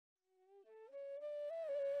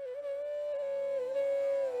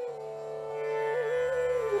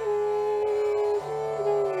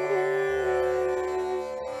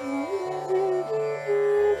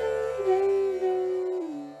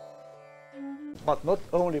but not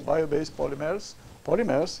only bio-based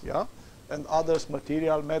polymers, yeah, and others,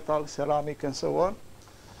 material, metal, ceramic, and so on.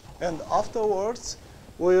 And afterwards,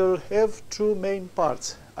 we'll have two main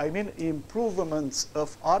parts. I mean, improvements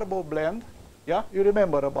of Arboblend. Yeah, you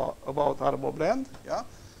remember about Arboblend. Yeah,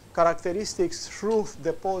 characteristics through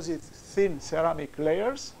deposit thin ceramic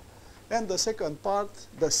layers. And the second part,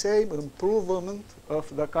 the same improvement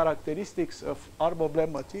of the characteristics of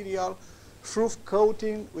Arboblend material through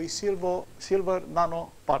coating with silver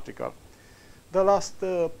nanoparticle. The last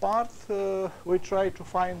part, we try to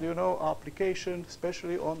find, application,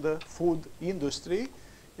 especially on the food industry.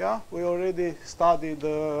 Yeah, we already studied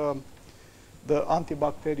the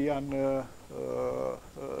antibacterial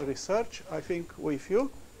research, I think, with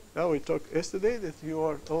you. Yeah, we talked yesterday that you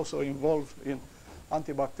are also involved in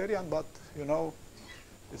antibacterial, but,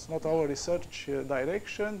 it's not our research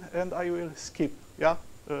direction, and I will skip, yeah,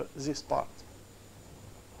 this part.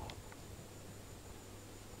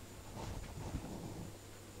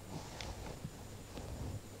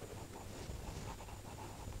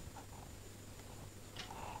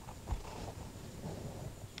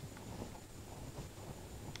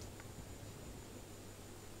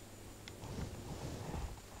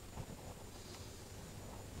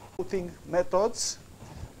 Methods,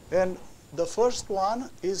 and the first one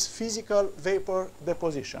is physical vapor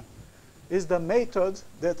deposition. Is the method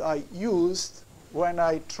that I used when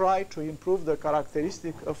I try to improve the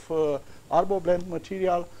characteristic of Arboblend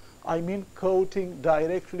material. I mean coating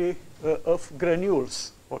directly of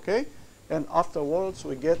granules, okay? And afterwards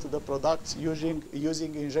we get the products using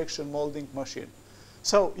injection molding machine.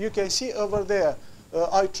 So you can see over there,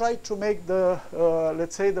 I tried to make the,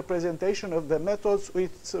 let's say, the presentation of the methods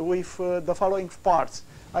with the following parts.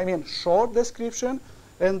 I mean, short description,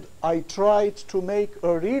 and I tried to make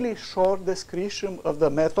a really short description of the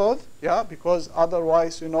method, yeah, because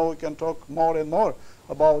otherwise, we can talk more and more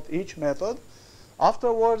about each method.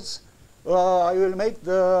 Afterwards, I will make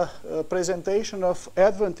the presentation of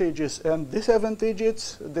advantages and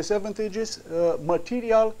disadvantages,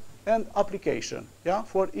 material and application, yeah,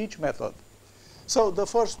 for each method. So the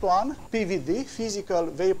first one, PVD, physical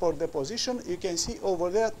vapor deposition, you can see over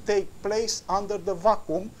there take place under the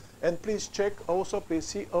vacuum. And please check also, please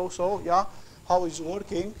see also, yeah, how it's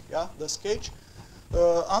working, yeah, the sketch.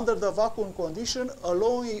 Under the vacuum condition,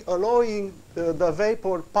 allowing the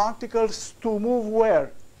vapor particles to move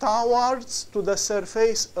where? Towards to the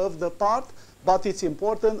surface of the part, but it's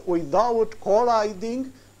important without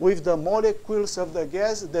colliding with the molecules of the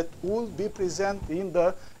gas that will be present in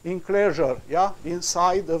the enclosure, yeah,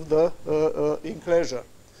 inside of the enclosure.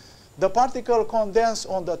 The particle condense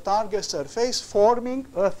on the target surface, forming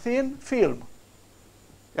a thin film.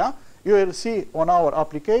 Yeah, you will see on our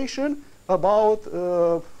application about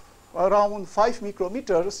around 5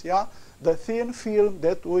 micrometers, yeah, the thin film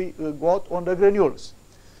that we got on the granules.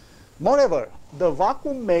 Moreover, the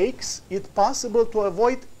vacuum makes it possible to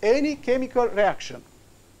avoid any chemical reaction.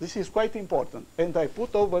 This is quite important. And I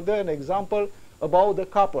put over there an example about the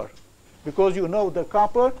copper. Because the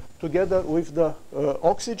copper, together with the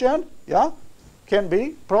oxygen, yeah, can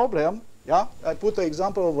be problem. Yeah, I put an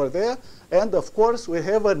example over there. And of course, we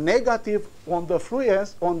have a negative on the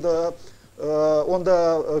fluence, on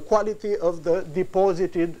the quality of the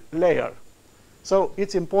deposited layer. So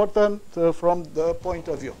it's important from the point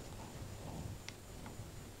of view.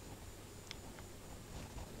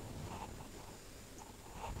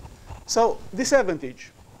 So,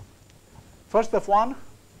 disadvantage. First of one,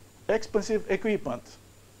 expensive equipment.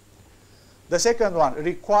 The second one,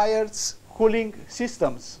 requires cooling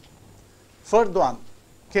systems. Third one,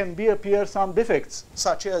 can appear some defects,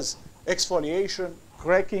 such as exfoliation,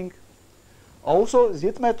 cracking. Also,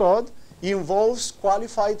 this method involves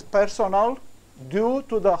qualified personnel due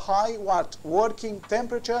to the high working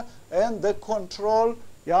temperature and the control,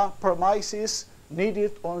 yeah, premises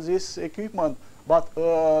needed on this equipment. But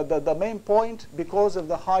the main point, because of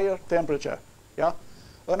the higher temperature. Yeah.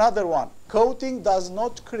 Another one, coating does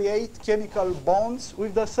not create chemical bonds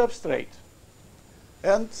with the substrate.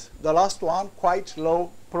 And the last one, quite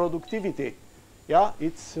low productivity. Yeah,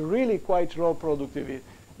 it's really quite low productivity.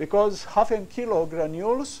 Because 0.5 kilo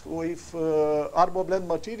granules with Arboblend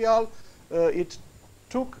material, it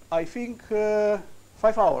took, I think, 5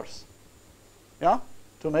 hours, yeah,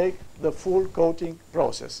 to make the full coating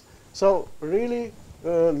process. So really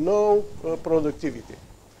low productivity.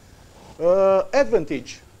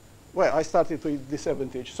 Advantage. Well, I started with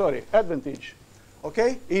disadvantage. Sorry, advantage.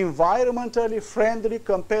 Okay, environmentally friendly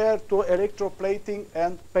compared to electroplating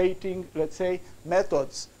and painting, let's say,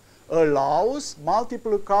 methods. Allows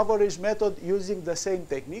multiple coverage method using the same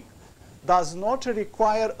technique. does not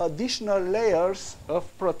require additional layers of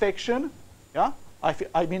protection. Yeah,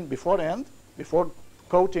 I mean beforehand, before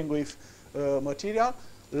coating with material.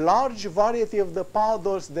 Large variety of the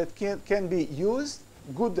powders that can be used,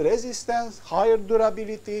 good resistance, higher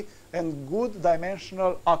durability, and good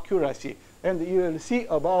dimensional accuracy. And you will see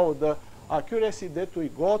about the accuracy that we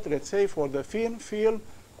got, let's say, for the thin film,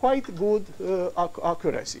 quite good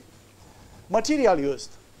accuracy. Material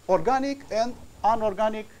used, organic and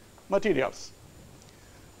anorganic materials.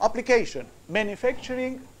 Application,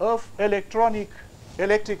 manufacturing of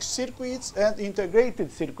electric circuits and integrated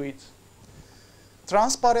circuits.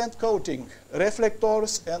 Transparent coating,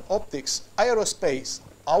 reflectors and optics, aerospace,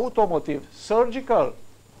 automotive, surgical,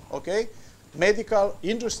 okay, medical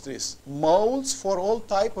industries, molds for all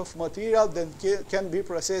type of material that can be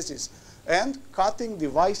processed, and cutting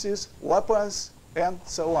devices, weapons, and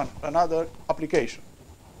so on, another application.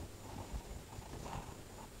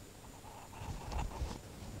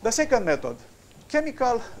 The second method,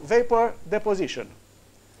 chemical vapor deposition.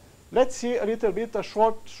 Let's see a little bit a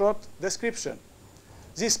short description.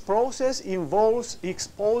 This process involves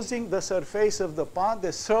exposing the surface of the pot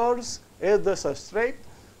that serves as the substrate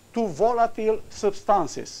to volatile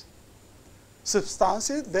substances.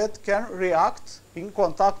 Substances that can react in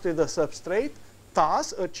contact with the substrate,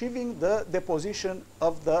 thus achieving the deposition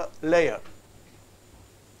of the layer.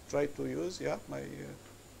 Try to use, yeah, my...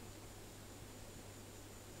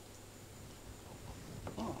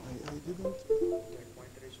 Oh, I didn't...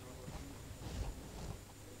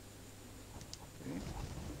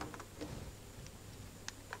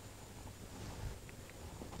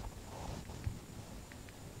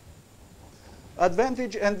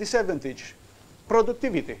 Advantage and disadvantage.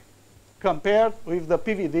 Productivity. Compared with the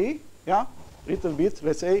PVD, yeah, little bit,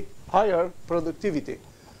 let's say, higher productivity.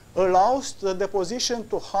 Allows the deposition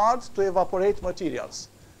to hard to evaporate materials.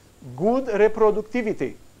 Good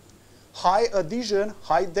reproductivity. High adhesion,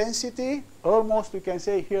 high density, almost we can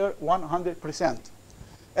say here 100%.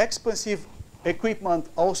 Expensive equipment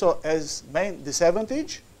also as main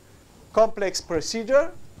disadvantage. Complex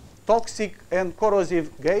procedure. Toxic and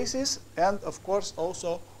corrosive gases, and of course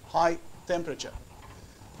also high temperature.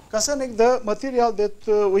 Concerning the material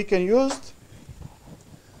that we can use,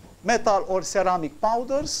 metal or ceramic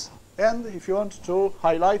powders, and if you want to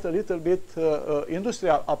highlight a little bit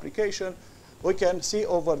industrial application, we can see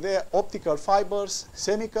over there optical fibers,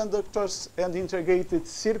 semiconductors and integrated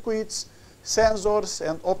circuits, sensors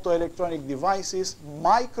and optoelectronic devices,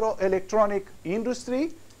 microelectronic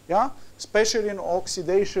industry, yeah, especially in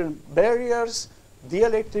oxidation barriers,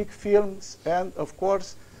 dielectric films, and of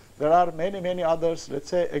course, there are many others, let's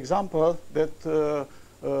say, examples that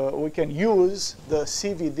we can use the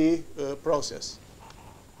CVD process.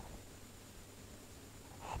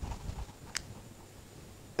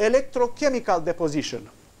 Electrochemical deposition.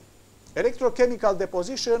 Electrochemical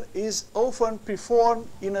deposition is often performed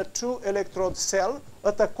in a two-electrode cell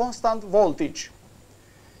at a constant voltage.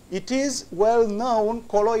 It is well-known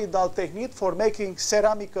colloidal technique for making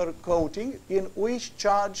ceramic coating in which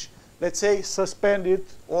charge, let's say, suspended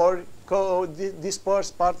or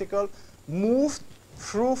dispersed particle moved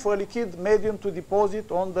through a liquid medium to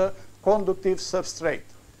deposit on the conductive substrate.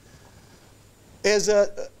 As a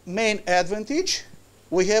main advantage,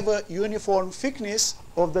 we have a uniform thickness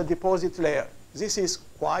of the deposit layer. This is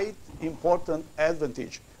quite important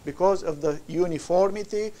advantage because of the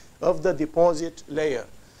uniformity of the deposit layer.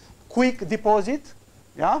 Quick deposit,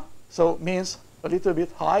 yeah, so means a little bit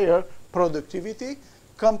higher productivity.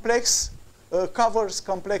 Complex, covers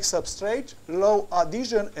complex substrate, low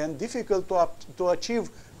adhesion and difficult to achieve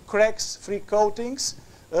cracks-free coatings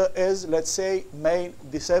as, let's say, main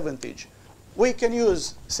disadvantage. We can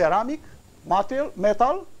use ceramic,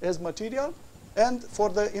 metal as material, and for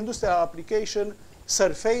the industrial application,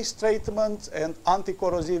 surface treatment and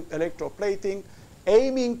anti-corrosive electroplating,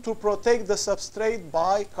 aiming to protect the substrate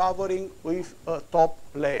by covering with a top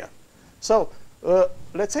layer. So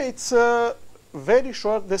let's say it's a very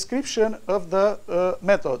short description of the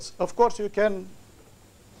methods. Of course, you can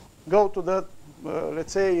go to the,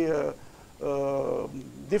 let's say,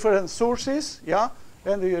 different sources, yeah,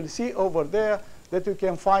 and you'll see over there that you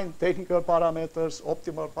can find technical parameters,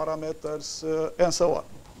 optimal parameters, and so on.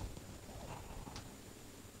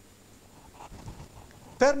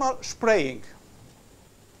 Thermal spraying.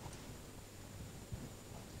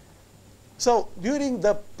 So during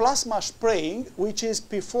the plasma spraying, which is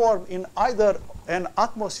performed in either an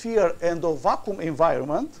atmosphere and a vacuum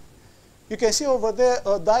environment, you can see over there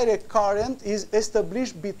a direct current is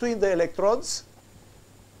established between the electrodes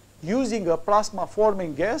using a plasma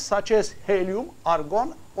forming gas such as helium,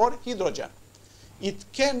 argon, or hydrogen. it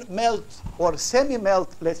can melt or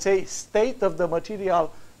semi-melt, let's say, state of the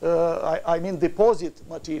material, I mean deposit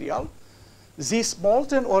material. This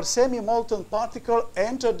molten or semi-molten particle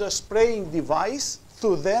enter the spraying device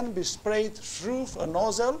to then be sprayed through a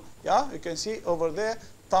nozzle, yeah, you can see over there,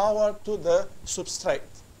 toward to the substrate,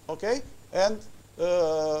 okay, and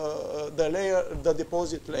the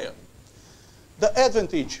deposit layer. The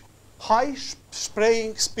advantage, high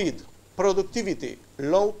spraying speed, productivity,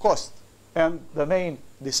 low cost, and the main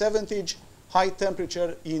disadvantage, high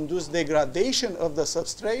temperature induced degradation of the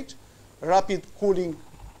substrate, rapid cooling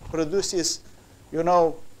produces, you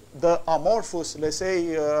know, the amorphous, let's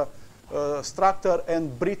say, structure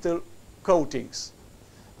and brittle coatings.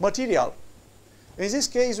 Material. In this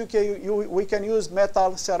case, we can use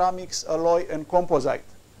metal, ceramics, alloy, and composite.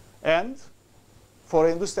 And for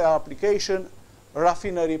industrial application,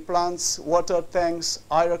 raffinery plants, water tanks,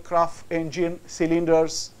 aircraft engine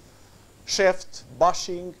cylinders, shaft,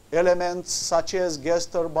 bushing elements such as gas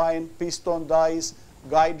turbine, piston dies,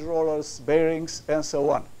 guide rollers, bearings, and so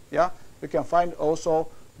on. Yeah, you can find also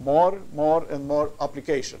more and more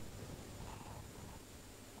application.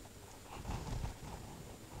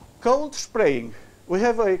 Cold spraying. We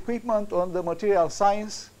have equipment on the material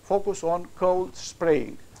science focus on cold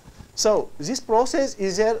spraying. So this process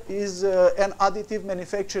is an additive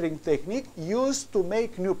manufacturing technique used to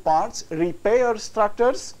make new parts, repair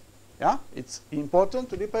structures. Yeah, it's important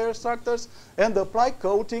to repair structures and apply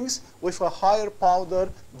coatings with a higher powder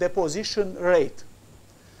deposition rate.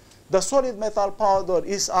 The solid metal powder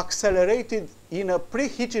is accelerated in a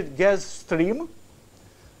preheated gas stream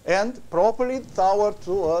and properly towed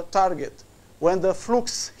to a target. When the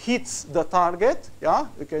flux hits the target, yeah,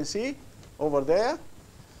 you can see over there,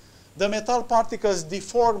 the metal particles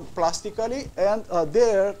deform plastically and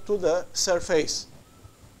adhere to the surface.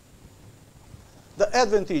 The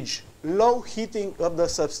advantage, low heating of the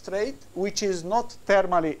substrate, which is not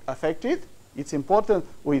thermally affected. It's important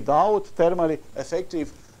without thermally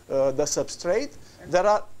effective the substrate. And there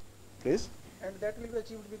are, please? And that will be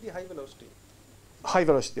achieved with the high velocity. High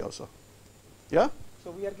velocity also. Yeah?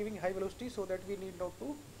 So we are giving high velocity so that we need not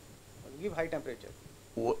to give high temperature.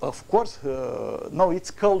 Of course, no,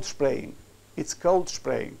 it's cold spraying. It's cold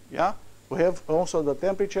spraying, yeah? We have also the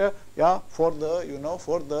temperature, yeah, for the, you know,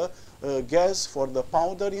 for the gas, for the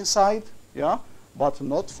powder inside, yeah, but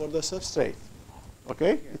not for the substrate,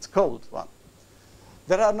 okay? Yeah. It's cold one.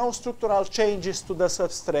 There are no structural changes to the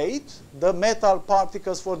substrate. The metal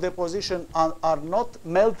particles for deposition are not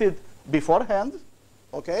melted beforehand,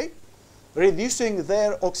 okay? Reducing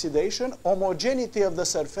their oxidation, homogeneity of the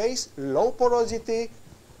surface, low porosity.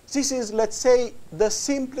 This is, let's say, the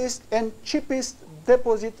simplest and cheapest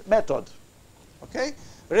deposit method. Okay?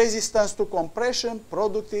 Resistance to compression,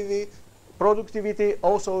 productivity.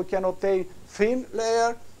 Also, we can obtain thin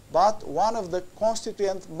layer, but one of the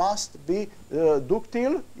constituents must be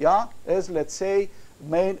ductile, yeah, as, let's say,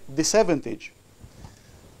 main disadvantage.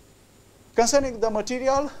 Concerning the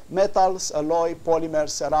material, metals, alloy, polymer,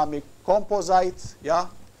 ceramic, composite, yeah,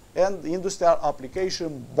 and industrial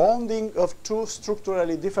application, bonding of two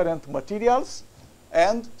structurally different materials,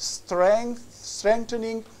 and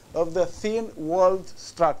strengthening of the thin-walled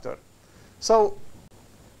structure. So,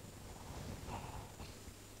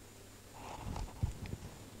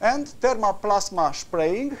 and thermoplasma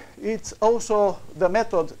spraying, it's also the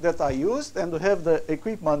method that I used, and we have the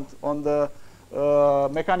equipment on the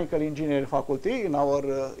mechanical engineering faculty in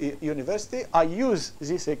our university. I use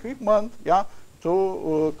this equipment, yeah,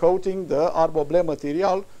 to coating the Arboblend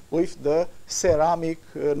material with the ceramic,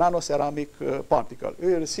 nano-ceramic particle.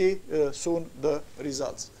 We will see soon the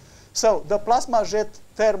results. So the plasma jet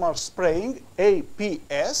thermal spraying,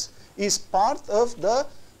 APS, is part of the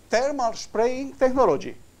thermal spraying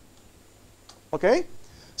technology. Okay?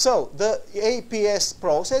 So the APS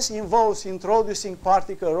process involves introducing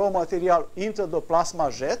particle raw material into the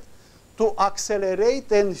plasma jet to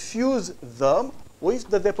accelerate and fuse them with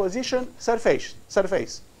the deposition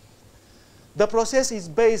surface. The process is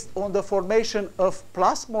based on the formation of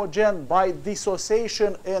plasmogen by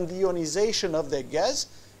dissociation and ionization of the gas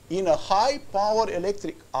in a high-power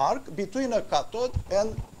electric arc between a cathode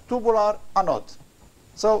and tubular anode.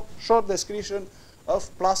 So, short description of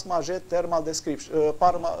plasma jet thermal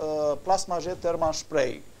plasma jet thermal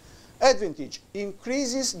spraying. Advantage,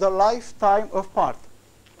 increases the lifetime of part,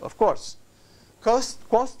 of course.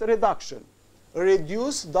 Cost reduction,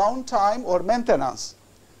 reduce downtime or maintenance,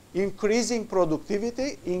 increasing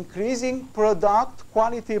productivity, increasing product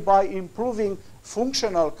quality by improving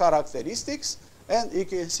functional characteristics, and you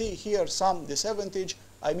can see here some disadvantage,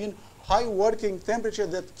 I mean high working temperature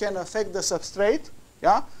that can affect the substrate,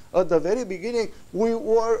 yeah, at the very beginning, we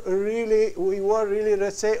were really,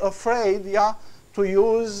 let's say, afraid, yeah, to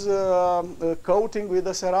use coating with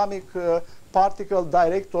a ceramic particle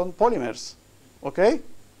direct on polymers, okay?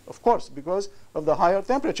 Of course, because of the higher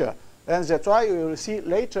temperature. And that's why you will see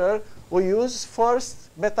later we use first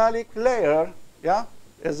metallic layer, yeah,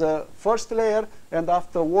 as a first layer, and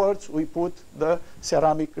afterwards we put the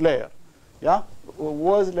ceramic layer, yeah?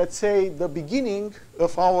 Was, let's say, the beginning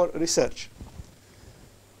of our research.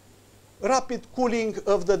 Rapid cooling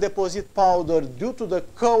of the deposit powder due to the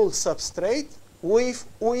cold substrate with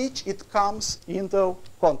which it comes into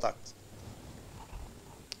contact.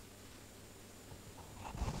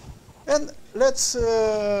 And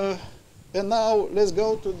now let's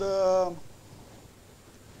go to the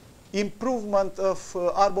improvement of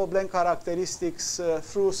Arboblend characteristics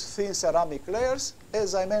through thin ceramic layers.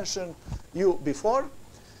 As I mentioned you before,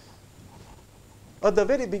 at the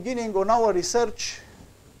very beginning on our research,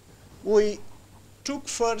 we took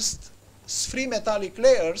first 3 metallic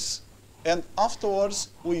layers, and afterwards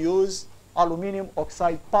we used aluminum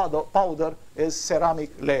oxide powder as ceramic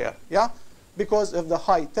layer, yeah? Because of the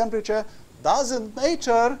high temperature, doesn't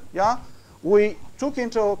matter, yeah? We took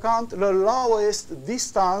into account the lowest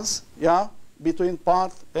distance, yeah, between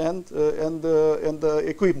part and the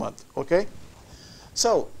equipment, okay?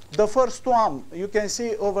 So the first one, you can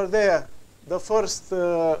see over there, the first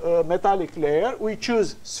metallic layer. We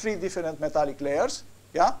choose 3 different metallic layers,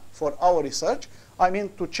 yeah, for our research. I mean,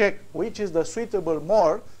 to check which is the suitable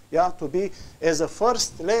more, yeah, to be as a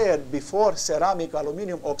first layer before ceramic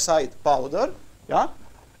aluminum oxide powder, yeah,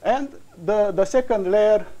 and the second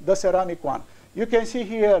layer, the ceramic one. You can see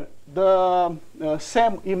here the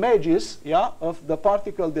same images, yeah, of the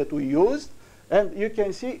particle that we used, and you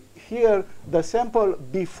can see here the sample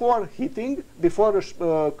before heating, before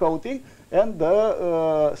coating, and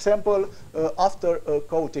the sample after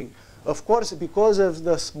coating. Of course, because of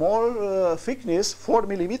the small thickness, 4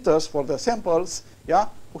 millimeters for the samples, yeah,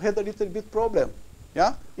 we had a little bit problem,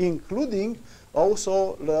 yeah, including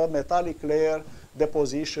also the metallic layer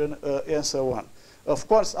deposition and so on. Of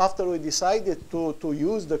course, after we decided to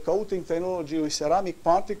use the coating technology with ceramic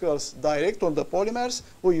particles direct on the polymers,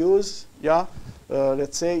 we use, yeah,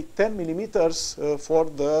 let's say 10 millimeters for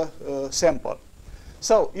the sample.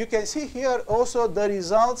 So you can see here also the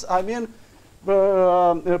results, I mean,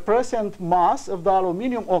 the present mass of the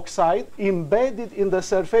aluminum oxide embedded in the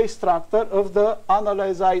surface structure of the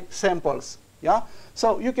analyzed samples. Yeah?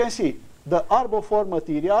 So you can see the arbophore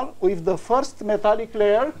material with the first metallic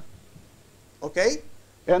layer, okay,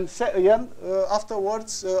 and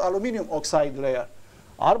afterwards aluminum oxide layer.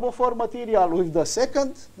 Arbophore material with the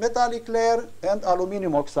second metallic layer and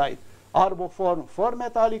aluminum oxide. Arbophore for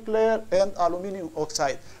metallic layer and aluminum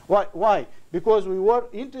oxide. Why? Because we were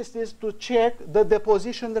interested to check the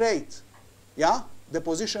deposition rate. Yeah?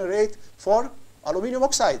 Deposition rate for aluminum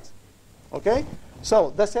oxide. Okay?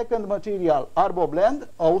 So the second material, Arboblend,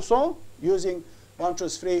 also using 1, 2,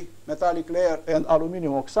 3 metallic layer and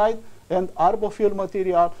aluminum oxide, and Arbofill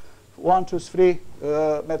material, 1, 2, 3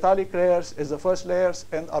 metallic layers as the first layers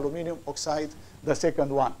and aluminum oxide the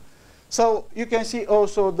second one. So you can see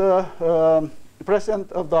also the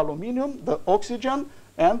presence of the aluminum, the oxygen,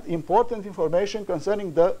 and important information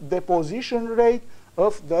concerning the deposition rate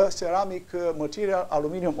of the ceramic material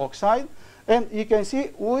aluminum oxide. And you can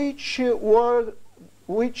see which were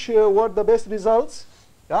the best results.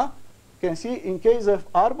 Yeah? You can see in case of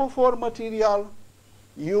arbophore material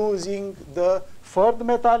using the third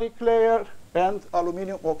metallic layer and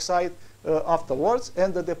aluminum oxide afterwards,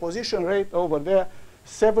 and the deposition rate over there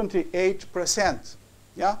 78%.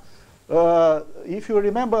 Yeah? If you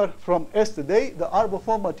remember from yesterday, the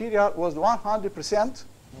arbophore material was 100%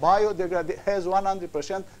 has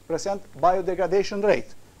 100% biodegradation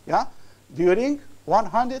rate. Yeah? During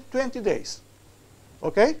 120 days.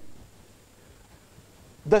 Okay?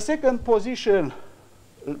 The second position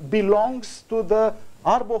belongs to the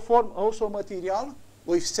arbophore also material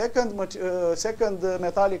with second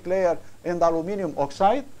metallic layer and aluminum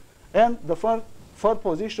oxide, and the third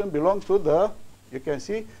position belongs to the, you can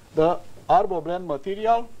see, the Arboblend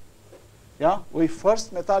material, yeah, with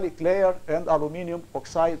first metallic layer and aluminum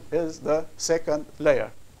oxide as the second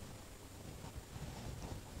layer.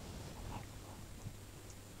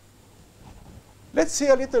 Let's see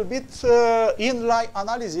a little bit inline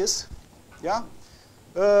analysis. Yeah,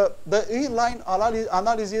 the inline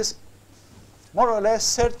analysis more or less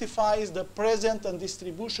certifies the present and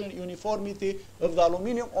distribution uniformity of the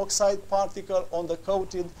aluminum oxide particle on the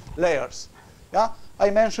coated layers. Yeah, I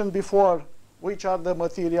mentioned before which are the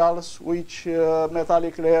materials, which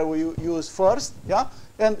metallic layer we use first, yeah?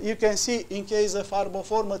 And you can see in case of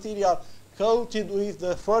Arboblend material coated with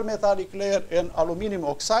the fur metallic layer and aluminum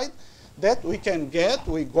oxide, that we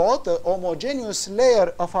got a homogeneous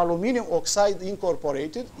layer of aluminum oxide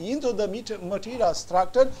incorporated into the material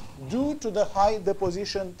structure due to the high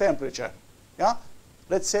deposition temperature, yeah?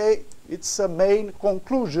 Let's say it's a main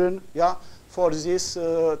conclusion, yeah, for this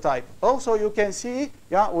type. Also, you can see,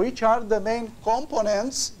 yeah, which are the main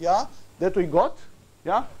components, yeah, that we got,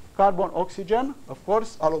 yeah, carbon, oxygen, of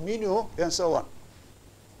course, aluminum, and so on.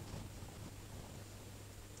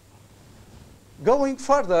 Going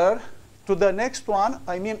further to the next one,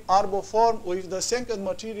 I mean Arboblend with the second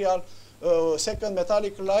material, second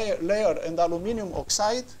metallic layer and aluminum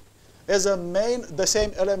oxide as a main, the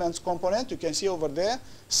same elements component, you can see over there.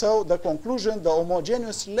 So the conclusion, the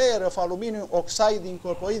homogeneous layer of aluminum oxide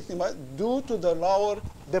incorporated due to the lower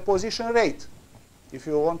deposition rate. If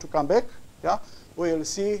you want to come back, yeah, we will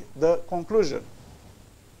see the conclusion.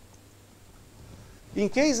 In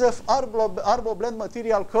case of Arboblend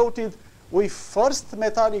material coated with first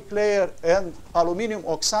metallic layer and aluminum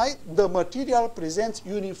oxide, the material presents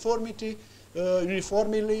uniformly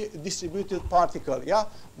distributed particle. Yeah,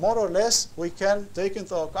 more or less we can take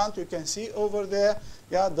into account, you can see over there,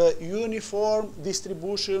 yeah, the uniform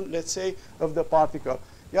distribution, let's say, of the particle.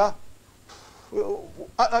 Yeah,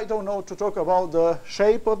 I don't know to talk about the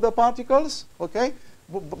shape of the particles, okay,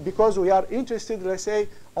 because we are interested, let's say,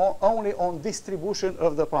 only on distribution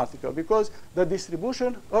of the particle, because the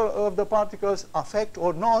distribution of the particles affect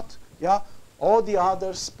or not, yeah, all the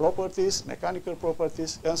others properties, mechanical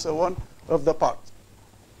properties, and so on of the part.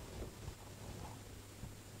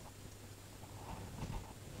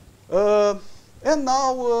 And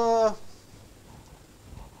now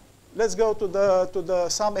let's go to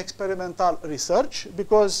some experimental research,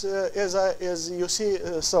 because as you see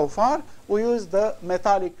so far, we use the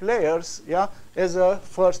metallic layers, yeah, as a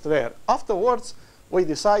first layer. Afterwards, we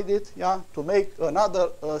decided, yeah, to make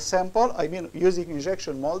another sample, I mean using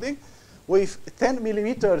injection molding, with 10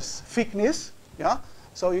 millimeters thickness, yeah.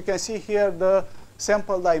 So you can see here the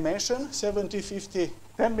sample dimension, 70, 50,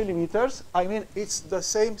 10 millimeters. I mean, it's the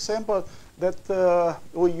same sample that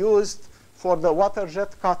we used for the water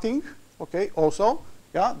jet cutting, okay, also,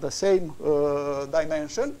 yeah, the same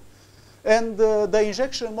dimension. And the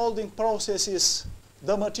injection molding process is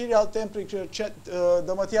the material temperature,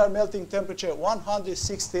 the material melting temperature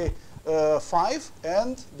 165,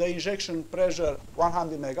 and the injection pressure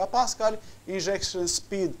 100 megapascal, injection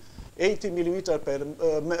speed 80 meter per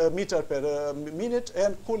minute,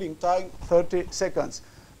 and cooling time 30 seconds.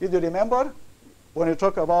 Did you remember? When you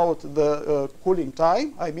talk about the cooling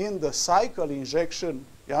time, I mean the cycle injection,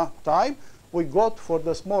 yeah, time, we got for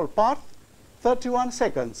the small part 31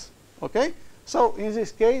 seconds, okay? So in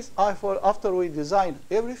this case, after we design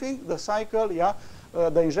everything, the cycle, yeah,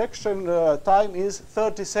 the injection time is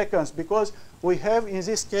 30 seconds, because we have, in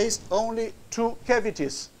this case, only 2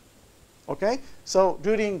 cavities, okay? So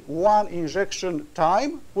during one injection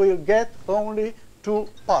time, we'll get only 2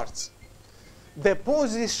 parts. The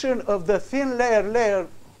position of the thin layer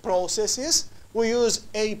processes, we use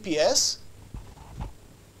APS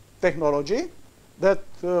technology that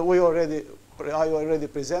I already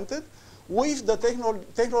presented, with the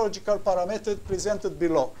technological parameters presented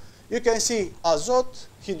below. You can see azote,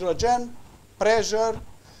 hydrogen, pressure.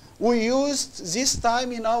 We used this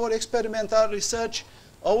time in our experimental research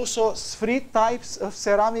also 3 types of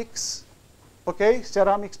ceramics, okay,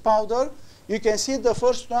 ceramics powder. You can see the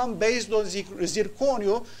first one based on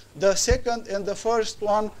zirconium, the second and the first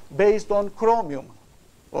one based on chromium,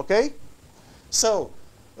 okay? So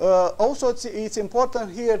also it's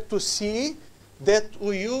important here to see that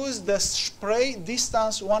we use the spray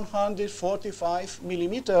distance 145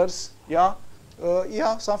 millimeters, yeah,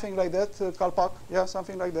 yeah, something like that, Kalpak, yeah,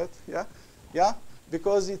 something like that, yeah, yeah,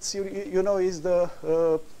 because it's, you know, is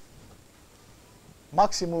the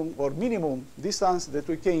maximum or minimum distance that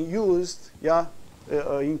we can use, yeah,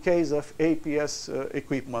 in case of APS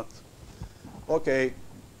equipment. Okay.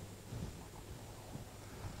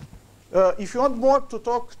 If you want more to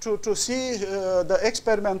talk to see the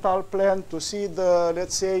experimental plan, to see the,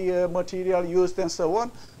 let's say, material used and so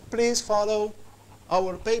on, please follow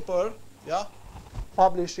our paper, yeah,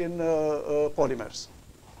 published in Polymers.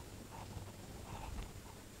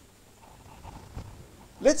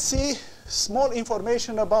 Let's see small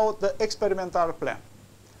information about the experimental plan.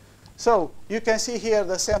 So you can see here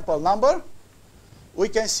the sample number. We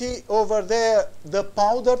can see over there the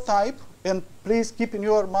powder type, and please keep in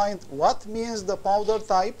your mind what means the powder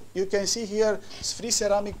type. You can see here free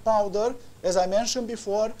ceramic powder, as I mentioned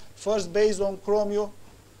before, first based on chromium,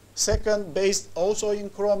 second based also in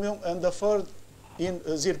chromium, and the third in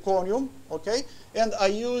zirconium, okay? And I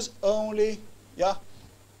use only, yeah,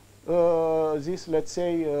 these, let's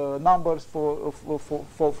say, numbers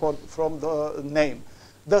from the name.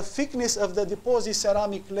 The thickness of the deposit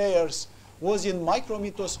ceramic layers was in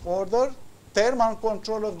micrometers order, thermal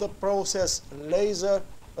control of the process, laser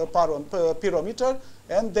pyrometer,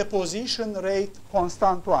 and deposition rate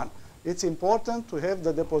constant 1. It's important to have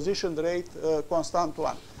the deposition rate constant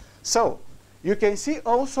 1. So you can see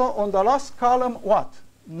also on the last column what?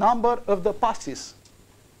 Number of the passes.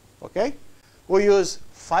 Okay? We use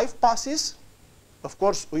 5 passes. Of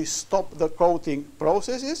course, we stop the coating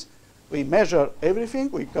processes. We measure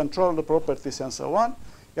everything. We control the properties and so on.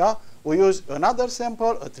 Yeah? We use another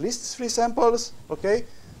sample, at least 3 samples, okay,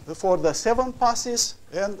 for the 7 passes,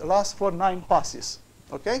 and last for 9 passes.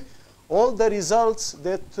 Okay? All the results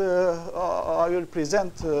that I will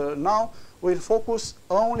present now will focus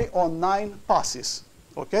only on 9 passes.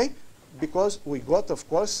 Okay? Because we got, of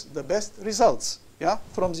course, the best results, yeah,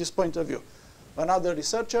 from this point of view. Another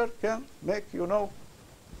researcher can make, you know,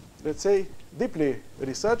 let's say, deeply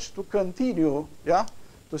research to continue, yeah,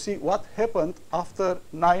 to see what happened after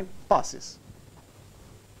 9 passes.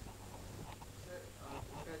 Sir,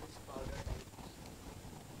 what are these powder types?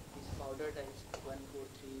 These powder types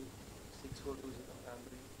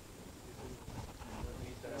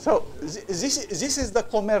 1436420. So this is the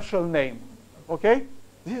commercial name, okay?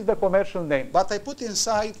 This is the commercial name. But I put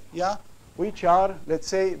inside, yeah, which are, let's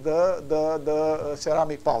say, the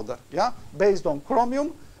ceramic powder, yeah, based on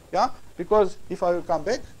chromium, yeah, because if I will come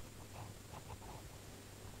back,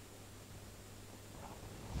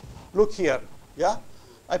 look here, yeah,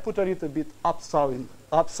 I put a little bit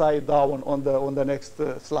upside down on the next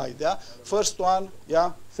slide, yeah. First one,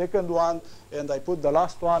 yeah, second one, and I put the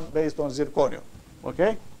last one based on zirconium,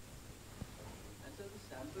 okay. And so the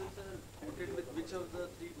samples are coated with which of the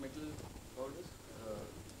 3 metal powders?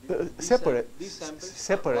 Separate. These samples?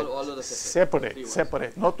 Separate. All of the separate.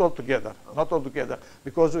 Separate. Not all together. Okay. Not all together.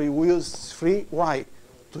 Because we use 3. Why?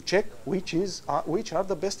 To check which are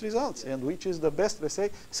the best results and which is the best, let's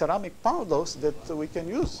say, ceramic powders that we can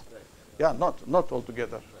use. Right. Yeah, not all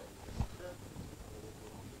together. Right.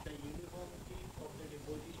 The uniformity of the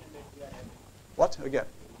deposition that we are having. What again?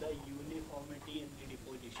 The uniformity in the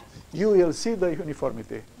deposition. You will see the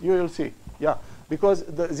uniformity. You will see. Yeah. Because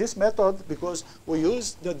this method, because we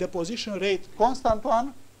use the deposition rate constant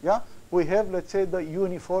 1, yeah, we have, let's say, the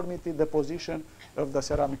uniformity deposition of the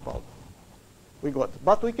ceramic powder. We got,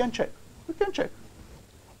 but we can check. We can check.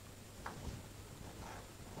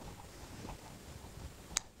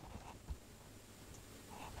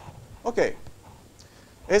 Okay.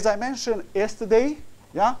 As I mentioned yesterday,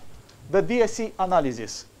 yeah, the DSC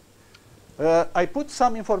analysis. I put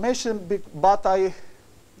some information, but I,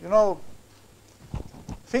 you know,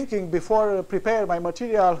 thinking before prepare my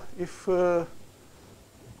material if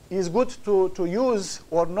is good to use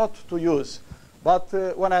or not to use. But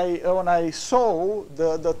when I saw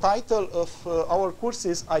the title of our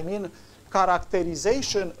courses, I mean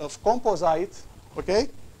characterization of composite, okay,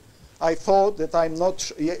 I thought that I'm not,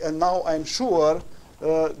 and now I'm sure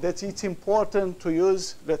that it's important to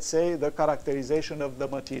use, let's say, the characterization of the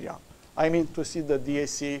material. I mean to see the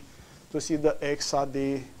DSC, to see the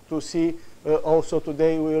XRD, to see also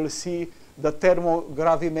today we will see the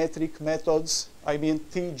thermogravimetric methods. I mean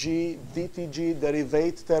TG, DTG,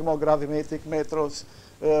 derivate thermogravimetric methods,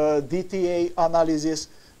 DTA analysis,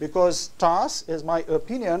 because thus, as my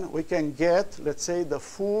opinion, we can get, let's say, the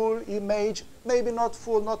full image, maybe not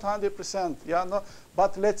full, not 100%, yeah, no,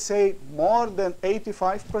 but let's say more than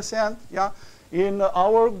 85%, yeah, in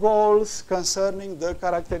our goals concerning the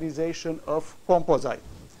characterization of composite.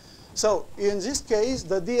 So in this case,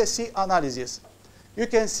 the DSC analysis, you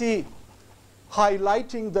can see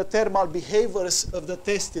highlighting the thermal behaviors of the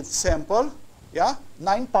tested sample. Yeah,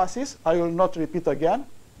 9 passes. I will not repeat again.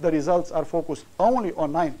 The results are focused only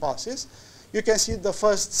on 9 passes. You can see the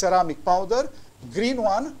first ceramic powder, green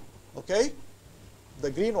one, okay, the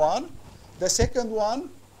green one. The second one,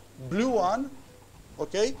 blue one,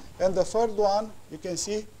 okay, and the third one, you can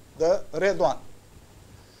see the red one.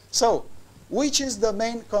 So, which is the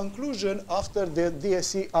main conclusion after the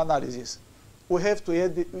DSC analysis? We have to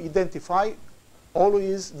identify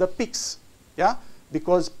always the peaks, yeah?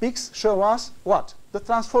 Because peaks show us what? The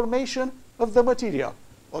transformation of the material,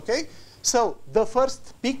 okay? So the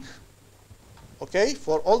first peak okay,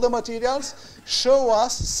 for all the materials, show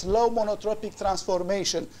us slow monotropic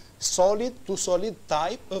transformation, solid to solid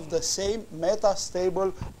type of the same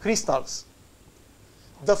metastable crystals.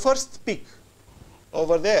 The first peak,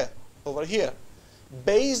 over there, over here,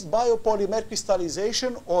 based biopolymer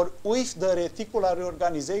crystallization or with the reticular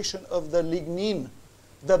reorganization of the lignin,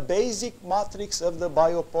 the basic matrix of the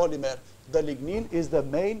biopolymer. The lignin is the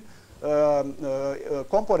main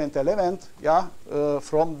component element, yeah,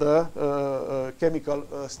 from the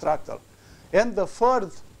chemical structure. And the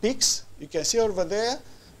third peaks, you can see over there,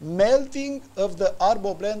 melting of the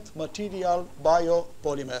Arboblend material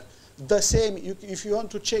biopolymer. The same, if you want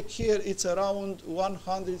to check here, it's around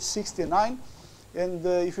 169. And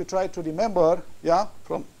if you try to remember, yeah,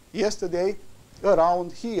 from yesterday,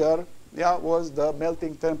 around here, yeah, was the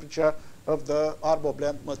melting temperature of the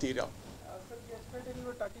Arboblend material. Sir, yesterday you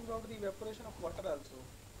were talking about the evaporation of water also.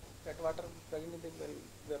 That water presently will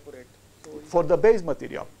evaporate. So for the base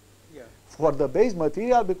material. Yeah. For the base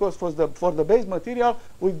material, because for the base material,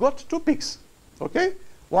 we got two peaks, okay?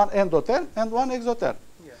 One endotherm and one exotherm.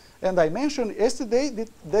 Yeah. And I mentioned yesterday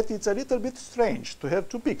that it's a little bit strange to have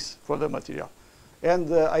two peaks for the material.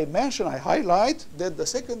 And I highlight that the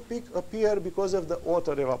second peak appeared because of the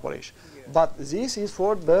water evaporation. Yeah. But this is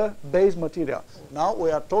for the base material. Okay. Now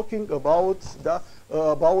we are talking about the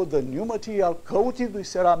new material coated with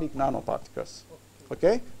ceramic nanoparticles.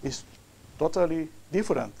 Okay? It's totally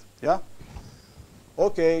different. Yeah?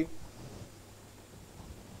 Okay.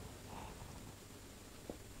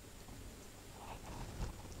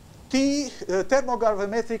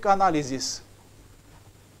 Thermogravimetric analysis.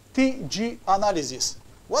 TG analysis.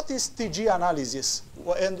 What is TG analysis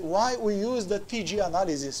and why we use the TG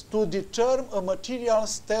analysis? To determine a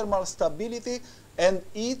material's thermal stability and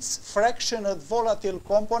its fractional volatile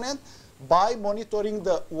component by monitoring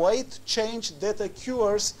the weight change that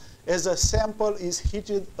occurs as a sample is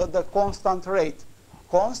heated at the constant rate.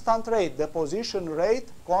 Constant rate, deposition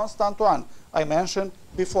rate, constant one, I mentioned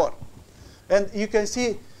before. And you can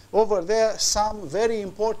see over there some very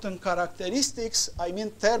important characteristics, I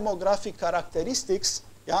mean thermographic characteristics,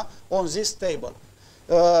 yeah, on this table.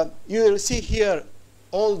 You will see here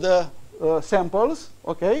all the samples,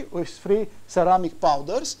 okay, with 3 ceramic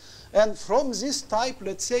powders. And from this type,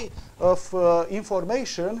 let's say, of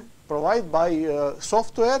information provided by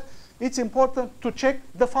software, it's important to check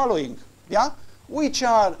the following, yeah? Which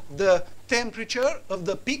are the temperature of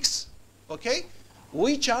the peaks, okay?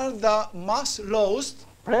 Which are the mass loss,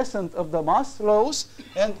 present of the mass loss,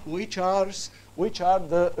 and which are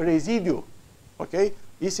the residue, okay?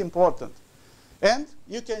 It's important. And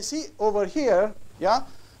you can see over here, yeah,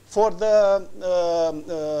 for the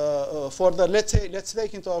let's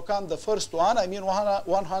take into account the first one, I mean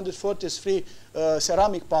 143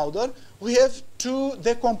 ceramic powder, we have 2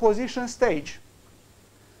 decomposition stage.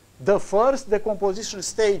 The first decomposition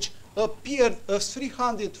stage appeared as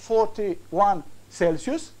 341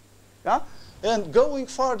 Celsius, yeah? And going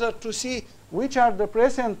further to see which are the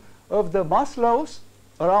present of the mass loss,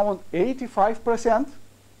 around 85%,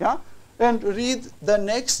 yeah? And read the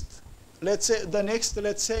next, let's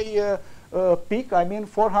say peak, I mean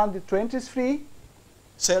 423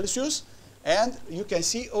 Celsius, and you can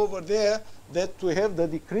see over there that we have the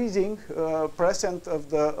decreasing percent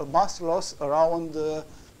of the mass loss around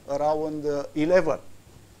 11.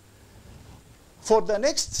 For the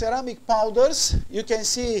next ceramic powders, you can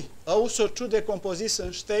see also 2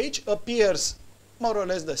 decomposition stage appears more or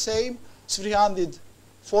less the same,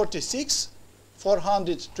 346,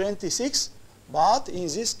 426, but in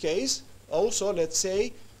this case, also, let's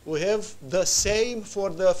say, we have the same for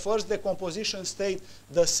the first decomposition state,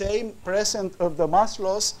 the same percent of the mass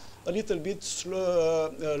loss, a little bit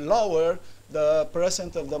lower, the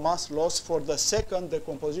percent of the mass loss for the second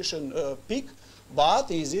decomposition peak, but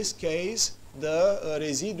in this case, the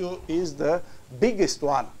residue is the biggest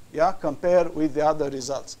one, yeah, compared with the other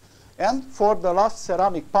results. And for the last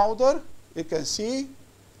ceramic powder, you can see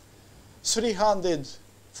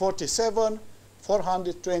 347,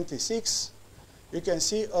 426. You can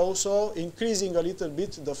see also increasing a little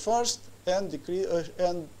bit the first and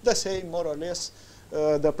and the same more or less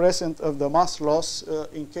the percent of the mass loss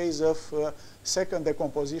in case of second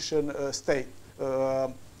decomposition state.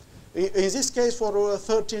 In this case, for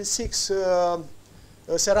 13.6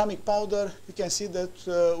 ceramic powder, you can see that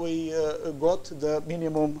we got the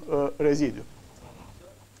minimum residue.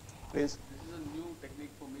 Please. This is a new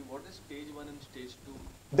technique for me. What is stage 1 and stage 2?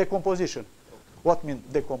 Decomposition. Okay. What means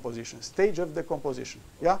decomposition? Stage of decomposition.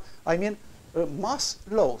 Yeah, I mean mass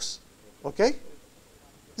loss. Okay,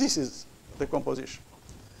 this is decomposition.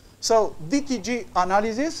 So DTG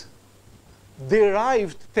analysis.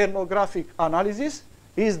 derived thermographic analysis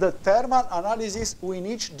is the thermal analysis in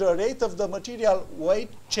which the rate of the material weight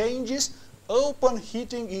changes. Open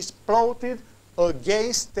heating is plotted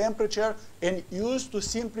against temperature and used to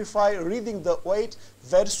simplify reading the weight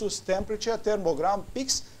versus temperature thermogram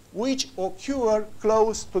peaks which occur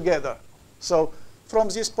close together. So from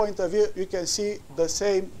this point of view, you can see the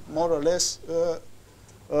same, more or less,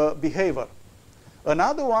 behavior.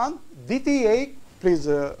 Another one, DTA, please,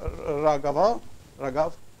 Raghav.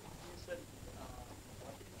 Yes, sir.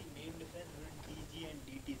 What is the main difference between TG and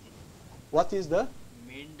DTG? What is the?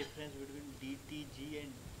 Main difference between DTG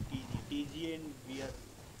and TG. TG and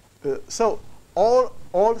VR. So all,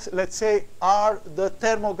 let's say, are the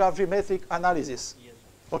thermogravimetric analysis. Yes.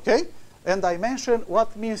 Okay? And I mentioned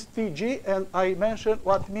what means TG, and I mentioned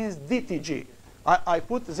what means DTG. I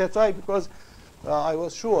put that way because I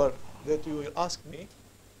was sure that you will ask me.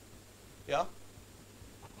 Yeah?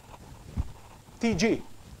 TG.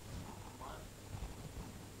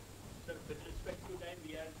 Sir, with respect to time,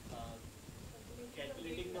 we are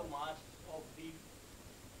calculating the mass of the,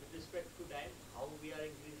 with respect to time, how we are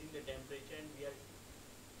increasing the temperature, and we are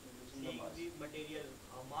seeing the material,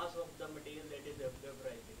 mass of the material that is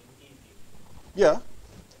vaporizing in TG. Yeah.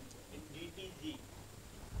 In DTG,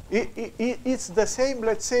 It's the same,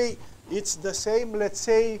 let's say, it's the same, let's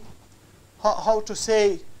say, how to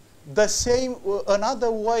say, the same,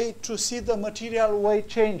 another way to see the material weight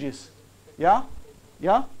changes. Yeah?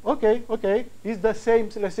 Yeah? Okay, okay. It's the same,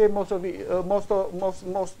 let's say, most,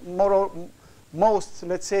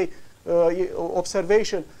 let's say,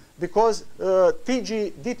 observation, because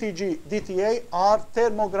TG, DTG, DTA are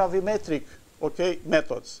thermogravimetric, okay,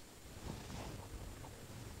 methods.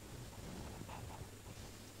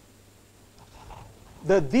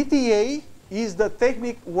 The DTA is the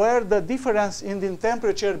technique where the difference in the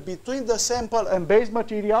temperature between the sample and base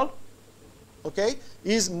material, okay,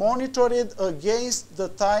 is monitored against the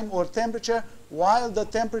time or temperature while the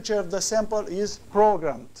temperature of the sample is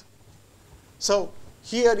programmed. So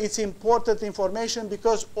here it's important information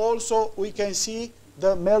because also we can see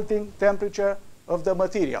the melting temperature of the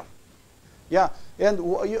material. Yeah, and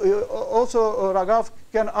also Raghav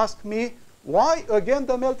can ask me, why again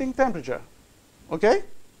the melting temperature? Okay?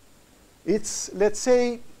 It's, let's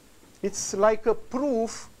say, it's like a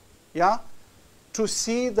proof, yeah, to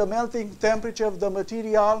see the melting temperature of the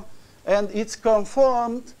material, and it's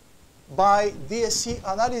confirmed by DSC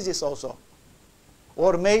analysis also.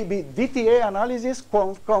 Or maybe DTA analysis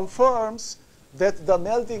confirms that the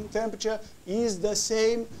melting temperature is the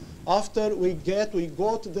same after we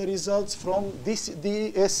got the results from this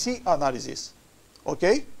DSC analysis.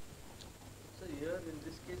 Okay? So here in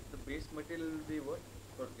this case the base material will be what?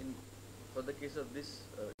 For the case of this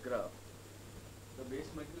graph, the base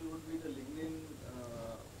material would be the lignin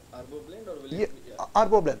Arboblend, or will it be?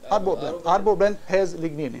 Arboblend has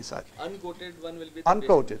lignin inside. Uncoated one will be the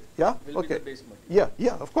Uncoated, base yeah? will Okay. be the base material.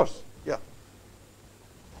 Yeah, of course, yeah.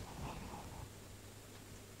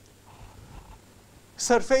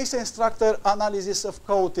 Surface and structure analysis of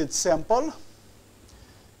coated sample.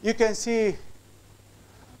 You can see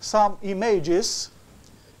some images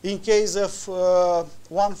in case of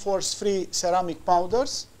 1-force-free ceramic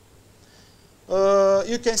powders.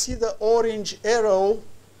 You can see the orange arrow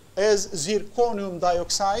as zirconium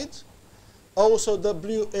dioxide, also the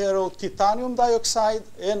blue arrow titanium dioxide,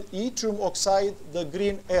 and yttrium oxide, the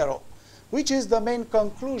green arrow. Which is the main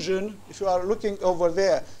conclusion, if you are looking over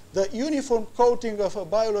there? The uniform coating of a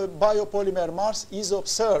biopolymer mass is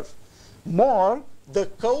observed. More, the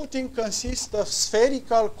coating consists of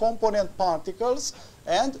spherical component particles,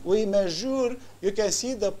 and we measure, you can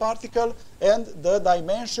see the particle, and the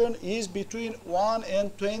dimension is between 1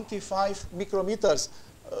 and 25 micrometers.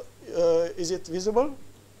 Is it visible?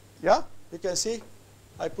 Yeah? You can see?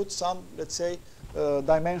 I put some, let's say,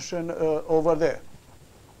 dimension over there.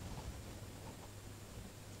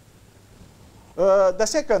 The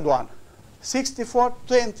second one,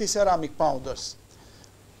 6420 ceramic powders.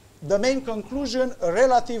 The main conclusion, a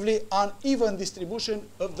relatively uneven distribution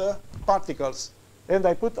of the particles. And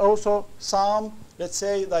I put also some, let's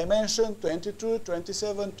say, dimension 22,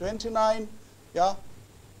 27, 29, yeah,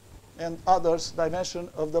 and others dimension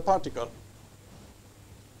of the particle.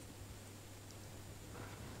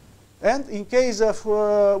 And in case of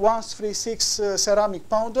 136 ceramic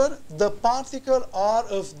powder, the particles are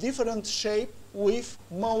of different shape with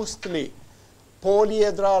mostly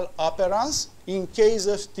polyhedral appearance. In case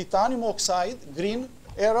of titanium oxide, green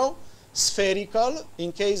arrow, spherical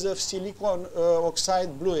in case of silicon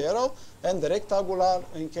oxide, blue arrow, and rectangular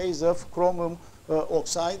in case of chromium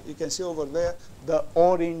oxide. You can see over there the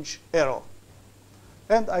orange arrow.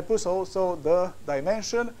 And I put also the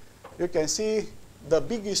dimension. You can see the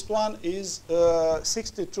biggest one is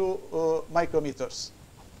 62 micrometers.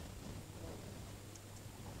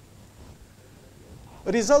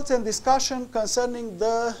 Results and discussion concerning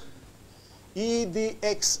the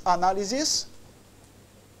EDX analysis.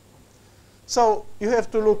 So you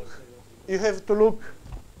have to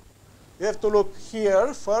look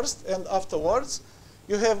here first and afterwards.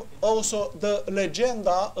 You have also the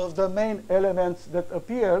legenda of the main elements that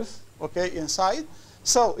appears, okay, inside.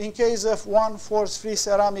 So in case of 1-force-free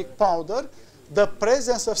ceramic powder, the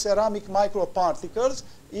presence of ceramic microparticles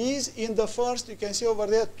is in the first, you can see over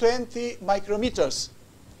there, 20 micrometers.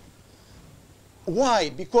 Why?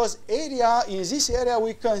 Because area, in this area,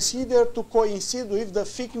 we consider to coincide with the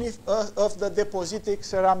thickness of the depositic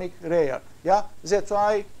ceramic layer. Yeah, that's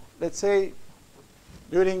why, let's say,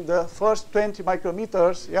 during the first 20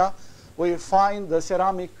 micrometers, yeah, we find the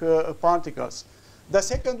ceramic particles. The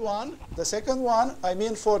second one, I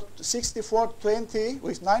mean for 6420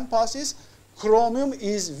 with 9 passes, chromium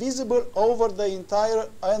is visible over the entire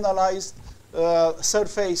analyzed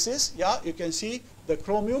surfaces. Yeah, you can see the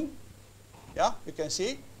chromium. Yeah, you can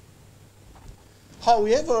see.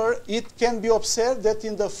 However, it can be observed that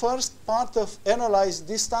in the first part of analyzed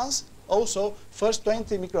distance, also first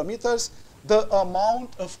 20 micrometers, the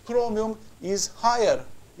amount of chromium is higher.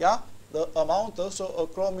 Yeah, the amount also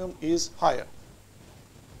of chromium is higher.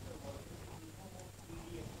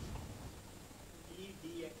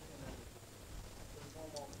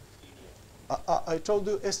 I told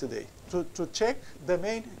you yesterday to check the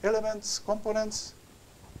main elements, components,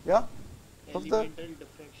 yeah, of the elemental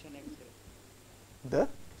diffraction X-ray. The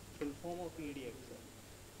Full form of EDX.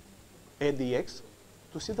 ADX,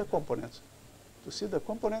 to see the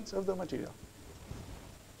components of the material.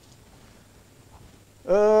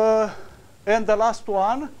 And the last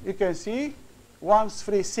one, you can see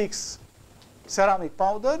 136 ceramic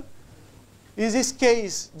powder. In this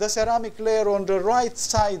case, the ceramic layer on the right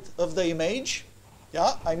side of the image,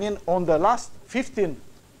 yeah, I mean on the last 15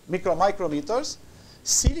 micrometers,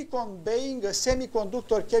 silicon being a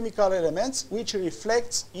semiconductor chemical element which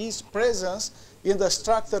reflects its presence in the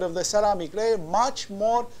structure of the ceramic layer much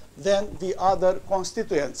more than the other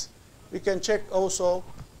constituents. We can check also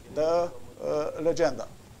the legenda.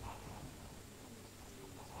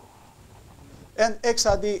 And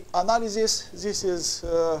XRD analysis, this is,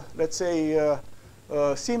 let's say,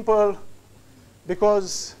 simple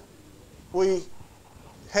because we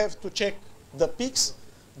have to check the peaks.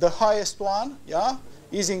 The highest one, yeah,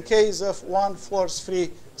 is in case of 1-force-free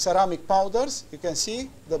ceramic powders. You can see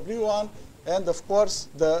the blue one and, of course,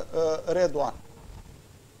 the red one.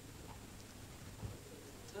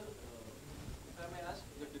 Sir, if I may ask,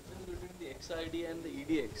 the difference between the XID and the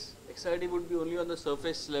EDX. XID would be only on the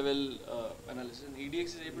surface level analysis, and EDX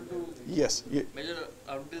is able to measure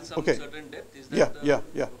until some certain depth. Is that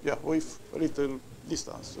yeah, with a little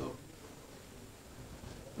distance. So.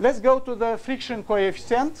 Let's go to the friction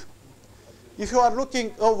coefficient. If you are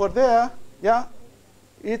looking over there, yeah,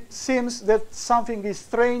 it seems that something is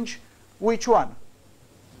strange. Which one?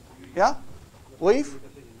 Yeah, with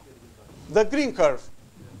the green curve.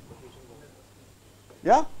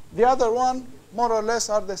 Yeah, the other one more or less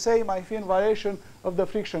are the same, I think, variation of the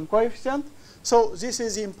friction coefficient. So this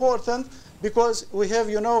is important because we have,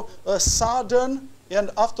 you know, a sudden and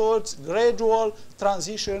afterwards gradual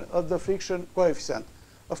transition of the friction coefficient.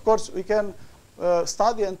 Of course, we can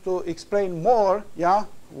study and to explain more, yeah,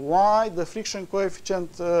 why the friction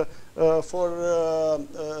coefficient for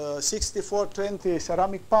 6420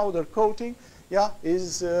 ceramic powder coating, yeah,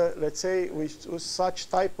 is, let's say, with such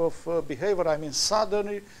type of behavior, I mean,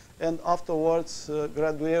 suddenly and afterwards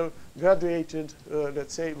graduated,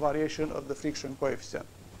 let's say, variation of the friction coefficient.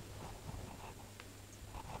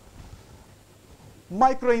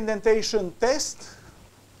 Microindentation test.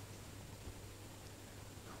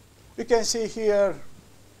 You can see here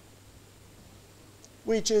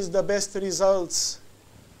which is the best results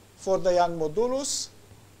for the young modulus.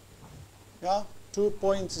 Yeah,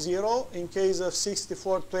 2.0 in case of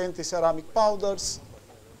 6420 ceramic powders.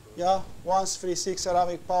 Yeah, 136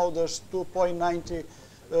 ceramic powders, 2.94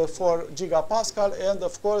 gigapascal, and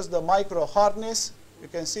of course the micro hardness. You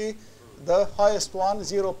can see the highest one,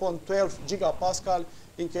 0.12 gigapascal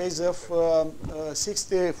in case of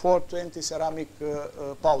 6420 ceramic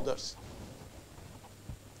powders.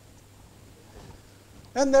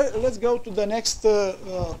 And let's go to the next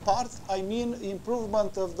part. I mean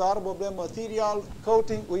improvement of the Arboblend material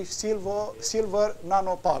coating with silver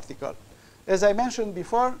nanoparticle. As I mentioned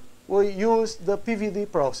before, we use the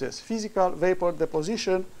PVD process, physical vapor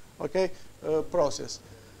deposition, okay, process.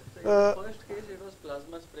 So in the first case, it was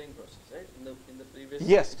plasma spraying process, right? In the previous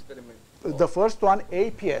Yes. experiment. The first one,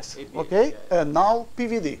 APS, okay? Yeah. And now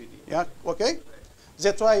PVD, yeah, okay?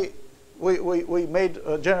 That's why we made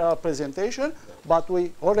a general presentation, but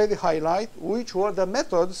we already highlight which were the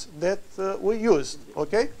methods that we used,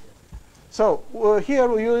 okay? So here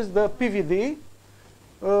we use the PVD.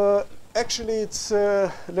 Actually, it's,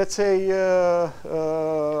 let's say,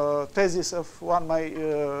 thesis of one my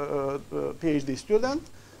PhD student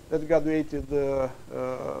that graduated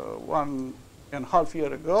 1.5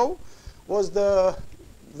 years ago. Was the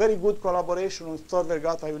very good collaboration with Tor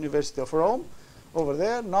Vergata University of Rome over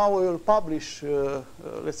there. Now we will publish,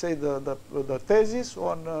 let's say, the thesis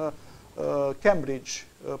on Cambridge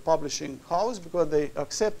Publishing House because they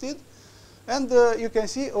accepted. And you can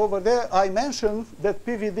see over there, I mentioned that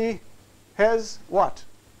PVD has what?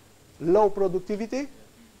 Low productivity,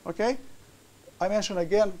 okay? I mentioned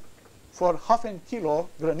again, for 0.5 kilo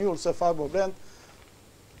granules of Arboblend,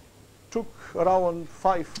 took around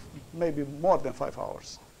 5, maybe more than 5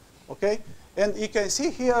 hours, okay? And you can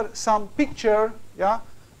see here some picture, yeah,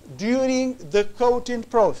 during the coating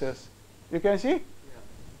process. You can see? Yeah.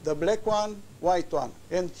 The black one, white one.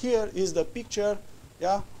 And here is the picture,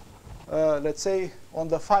 yeah, let's say, on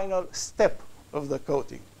the final step of the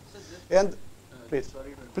coating. So and please,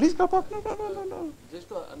 please come up. No. Just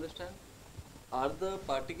to understand, are the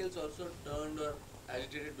particles also turned or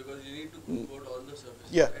agitated because you need to coat all the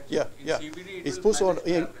surfaces? Yeah, right? yeah, In yeah. CVD, It's put on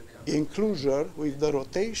enclosure with the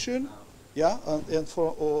rotation, yeah, and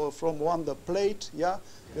from one the plate, yeah,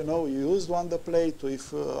 you know, you use one the plate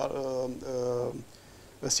with a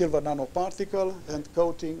silver nanoparticle and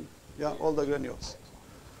coating, yeah, all the granules.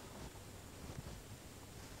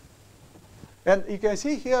 And you can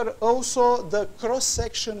see here also the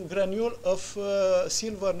cross-section granule of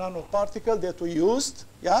silver nanoparticle that we used,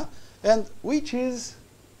 yeah, and which is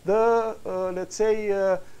the, let's say,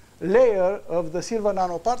 layer of the silver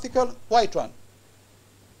nanoparticle, white one,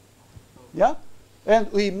 yeah?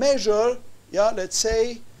 And we measure, yeah, let's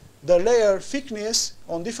say, the layer thickness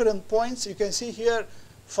on different points. You can see here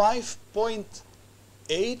 5.8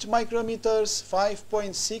 micrometers,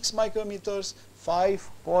 5.6 micrometers,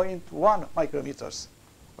 5.1 micrometers,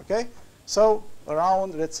 okay? So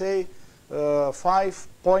around, let's say,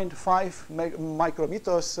 5.5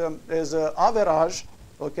 micrometers as an average,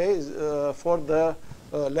 okay, for the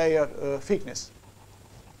layer thickness.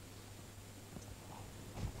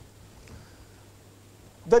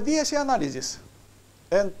 The DSE analysis.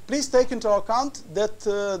 And please take into account that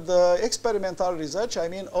the experimental research, I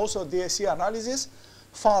mean also DSE analysis,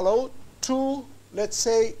 follow two, let's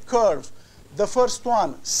say, curves. The first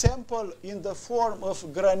one, sample in the form of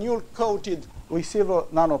granule coated with silver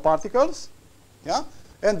nanoparticles, yeah?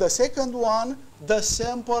 And the second one, the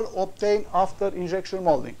sample obtained after injection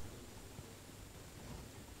molding,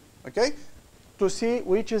 okay? To see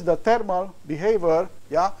which is the thermal behavior,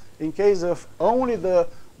 yeah, in case of only the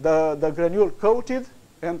granule coated,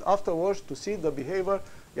 and afterwards to see the behavior,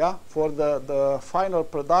 yeah, for the final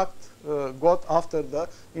product got after the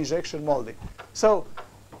injection molding. So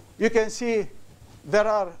you can see there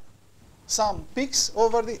are some peaks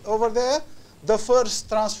over there. The first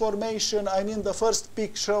transformation, I mean the first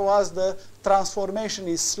peak shows us the transformation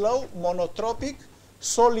is slow, monotropic,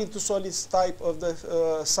 solid to solid type of the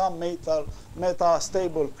some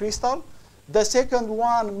metastable crystal. The second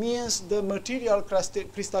one means the material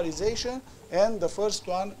crystallization, and the first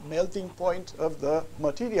one melting point of the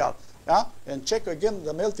material. Yeah? And check again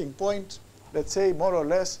the melting point, let's say more or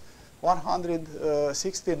less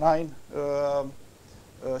 169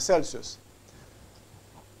 Celsius.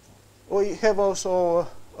 We have also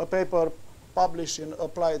a paper published in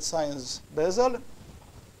Applied Science Basel,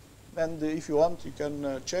 and if you want, you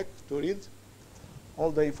can check to read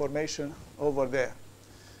all the information over there.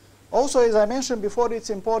 Also, as I mentioned before, it's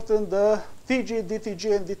important the TG,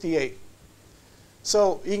 DTG, and DTA.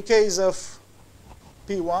 So in case of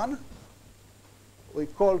P1, we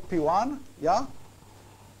call P1, yeah,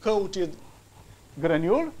 coated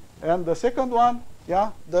granule, and the second one,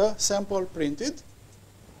 yeah, the sample printed.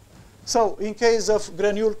 So in case of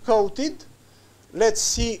granule coated, let's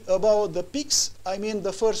see about the peaks. I mean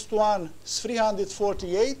the first one is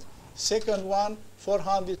 348, second one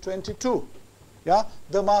 422. Yeah,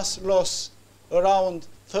 the mass loss around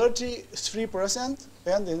 33%,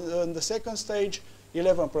 and in the second stage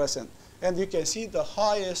 11%. And you can see the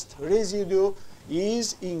highest residue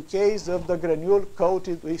is in case of the granule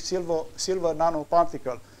coated with silver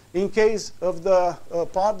nanoparticle. In case of the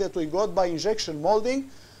part that we got by injection molding,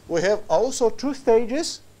 we have also two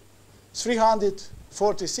stages,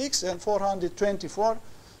 346 and 424.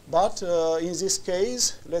 But in this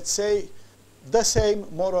case, let's say the same,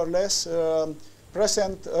 more or less,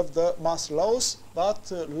 percent of the mass loss,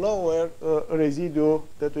 but lower residue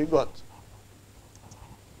that we got.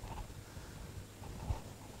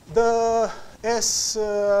 The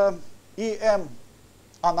SEM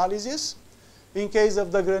analysis, in case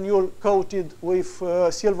of the granule coated with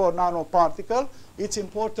silver nanoparticle, it's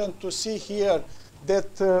important to see here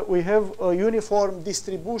that we have a uniform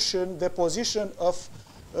distribution, deposition of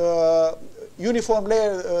uniform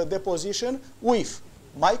layer deposition with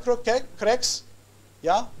micro cracks,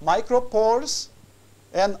 yeah, micro pores,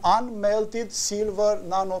 and unmelted silver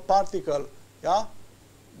nanoparticle, yeah,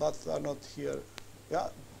 but are not here, yeah.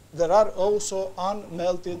 There are also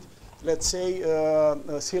unmelted, let's say,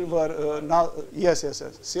 silver, yes,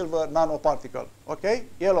 silver nanoparticle, okay,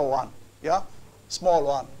 yellow one, yeah, small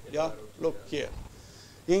one, yeah, look here.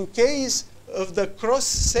 In case of the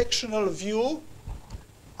cross-sectional view,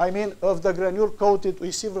 I mean of the granule coated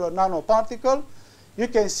with silver nanoparticle, you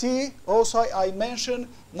can see also I mentioned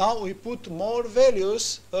now we put more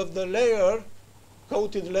values of the layer,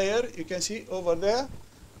 coated layer, you can see over there,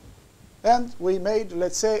 and we made,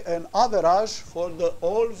 let's say, an average for the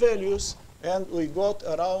all values, and we got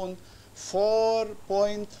around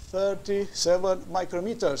 4.37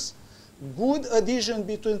 micrometers. Good adhesion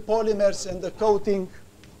between polymers and the coating,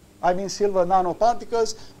 I mean silver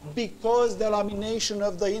nanoparticles, because the lamination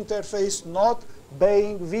of the interface not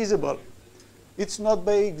being visible. It's not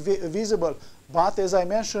being visible, but as I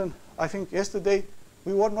mentioned, I think yesterday,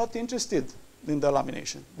 we were not interested in the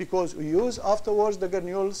lamination because we use afterwards the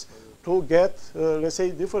granules to get, let's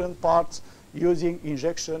say, different parts using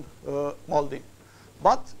injection molding.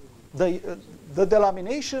 But the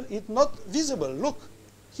delamination is not visible. Look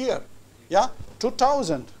here, yeah,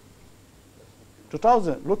 2000.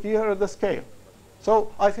 Look here at the scale.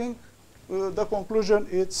 So I think the conclusion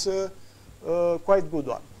is quite good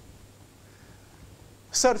one.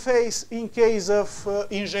 Surface in case of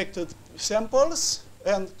injected samples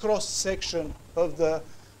and cross-section of the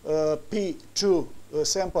P2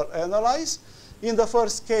 sample analyzed. In the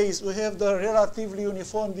first case, we have the relatively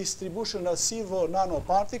uniform distribution of silver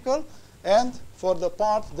nanoparticle, and for the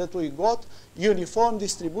part that we got, uniform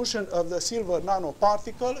distribution of the silver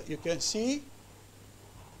nanoparticle, you can see.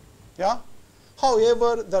 Yeah.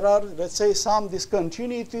 However, there are, let's say, some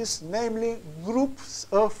discontinuities, namely groups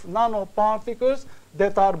of nanoparticles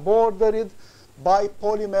that are bordered by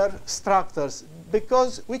polymer structures,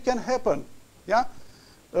 because we can happen. Yeah.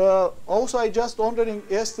 Also, I just wondering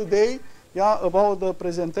yesterday, yeah, about the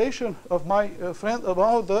presentation of my friend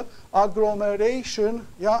about the agglomeration,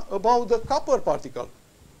 yeah, about the copper particle.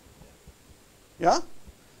 Yeah.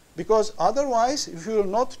 Because otherwise, if you will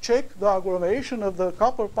not check the agglomeration of the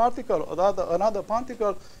copper particle or another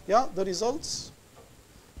particle, yeah, the results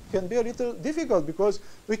can be a little difficult because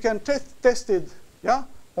we can test it, yeah,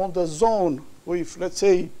 on the zone with, let's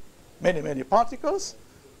say, many particles.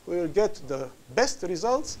 We will get the best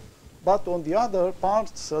results, but on the other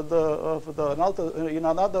parts in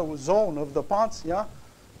another zone of the parts, yeah,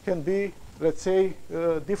 can be, let's say,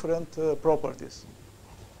 different properties.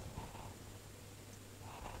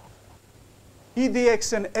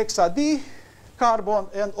 EDX and XAD, carbon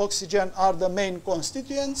and oxygen are the main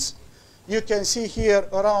constituents. You can see here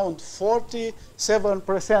around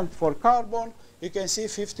 47% for carbon. You can see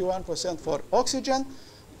 51% for oxygen.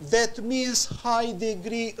 That means high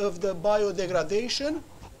degree of the biodegradation,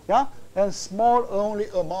 yeah, and small only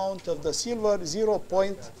amount of the silver,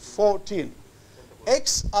 0.14.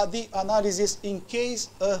 XAD analysis in case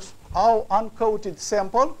of our uncoated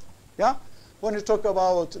sample, yeah. When you talk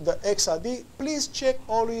about the XAD, please check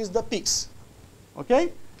always the peaks,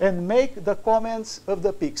 okay? And make the comments of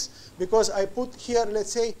the peaks. Because I put here,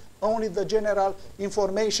 let's say, only the general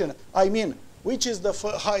information. I mean, which is the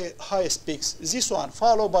highest peaks? This one,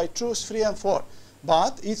 followed by 2, 3, and 4.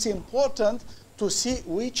 But it's important to see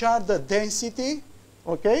which are the density,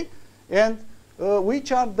 okay? And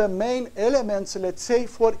which are the main elements, let's say,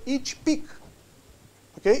 for each peak.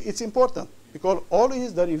 Okay, it's important. Because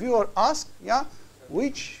always the reviewer asks, yeah,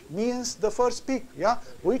 which means the first peak, yeah,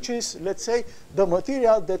 which is, let's say, the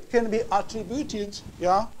material that can be attributed,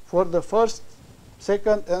 yeah, for the first,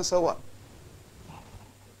 second, and so on.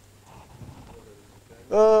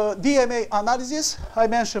 DMA analysis, I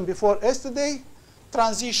mentioned before yesterday,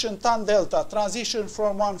 transition tan delta, transition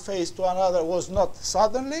from one phase to another was not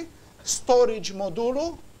suddenly. Storage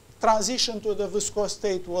modulo, transition to the viscose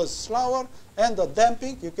state was slower, and the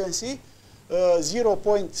damping, you can see,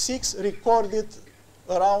 0.6 recorded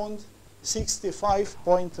around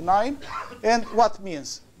 65.9. And what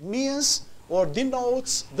means? Means or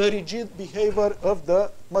denotes the rigid behavior of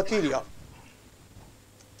the material.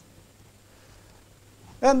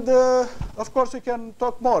 And of course, we can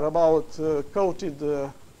talk more about coated,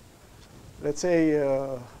 let's say,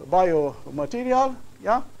 biomaterial.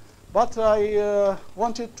 Yeah, but I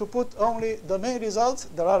wanted to put only the main results.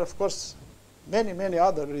 There are, of course, many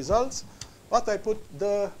other results, but I put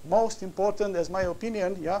the most important, as my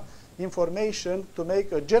opinion, yeah, information to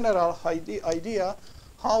make a general idea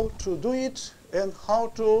how to do it and how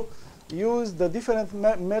to use the different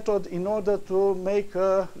method in order to make,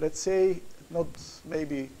 let's say, not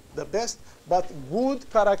maybe the best, but good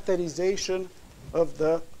characterization of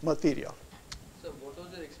the material. So what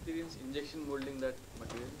was your experience injection molding that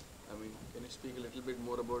material? I mean, can you speak a little bit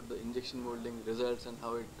more about the injection molding results and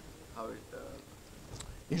how it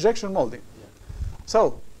Injection molding. Yeah.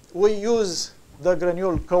 So we use the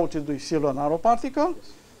granule coated with silver nanoparticle.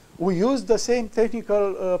 Yes. We use the same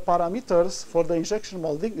technical parameters for the injection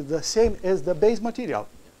molding, the same as the base material.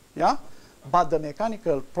 Yeah? But the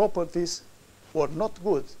mechanical properties were not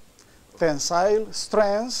good. Tensile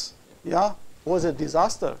strength, yeah, was a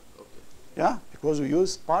disaster. Okay. Yeah, because we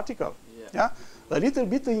use particle. Yeah. Yeah, a little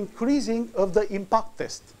bit increasing of the impact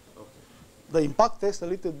test. Okay. The impact test a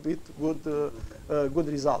little bit good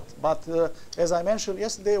result. But as I mentioned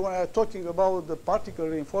yesterday, when I was talking about the particle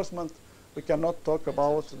reinforcement, we cannot talk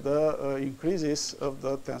about the increases of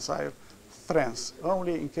the tensile strength,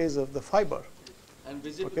 only in case of the fiber. And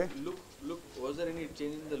visible Okay. look, was there any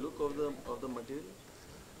change in the look of the material?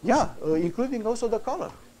 Yeah, including also the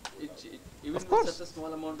color. Even Of with course. such a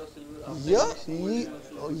small amount of silver? after Yeah, injection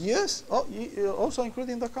molding also? yes, also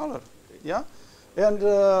including the color. Yeah, and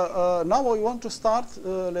now we want to start,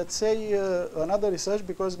 let's say, another research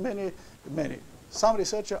because some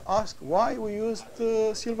researchers ask why we used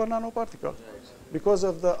silver nanoparticle. Right. Because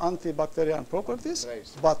of the antibacterial properties, Right.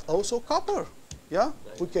 but also copper. Yeah,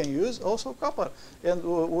 Right. we can use also copper, and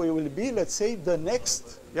we will be, let's say, the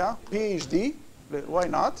next, yeah, PhD. Why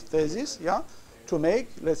not thesis? Yeah, to make,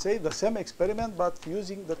 let's say, the same experiment but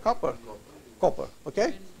using the copper.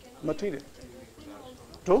 Okay, material.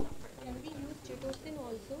 True. Can we use chitosan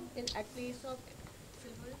also at place of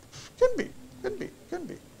silver? Can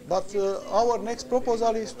be. But our next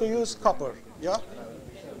proposal is to use copper. Yeah.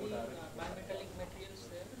 Bimetallic materials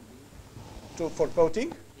there? For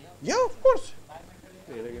coating. Yeah, of course.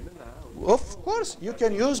 Of course, you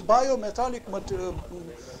can use biometallic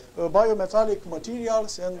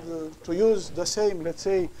materials and to use the same, let's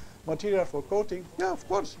say, material for coating. Yeah, of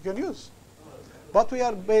course, you can use. But we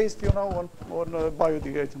are based, on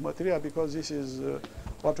biodegradable material because this is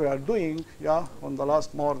what we are doing, yeah, on the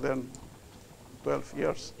last more than 12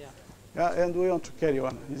 years. Yeah. Yeah, and we want to carry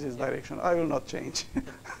on in this direction. I will not change.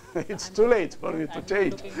 It's too late for me to I'm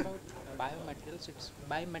change. talking about biomaterials, it's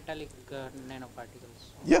bimetallic nanoparticles.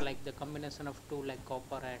 Yeah. Like the combination of two, like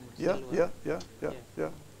copper and Yeah, silver. yeah.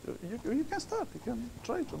 You can start. You can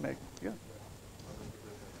try to make. Yeah.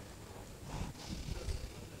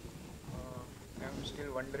 I'm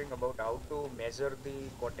still wondering about how to measure the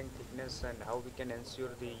coating thickness and how we can ensure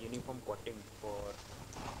the uniform coating for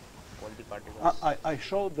all the particles. I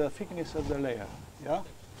showed the thickness of the layer. Yeah.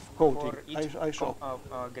 Coating. For each I show.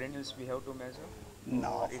 granules we have to measure? No,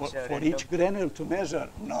 Or it's a for random? each granule to measure.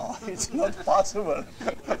 No, it's not possible.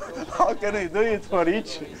 How can we do it for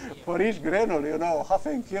each granule? Half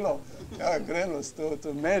a kilo granules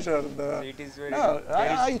to measure the. So it is very. No,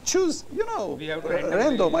 I choose, We have to random.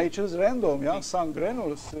 randomly I choose random. Yeah, some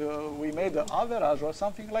granules we made an average or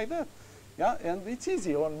something like that. Yeah, and it's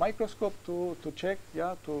easy on microscope to check.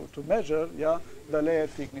 Yeah, to measure. Yeah, the layer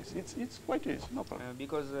thickness. It's quite easy. No problem.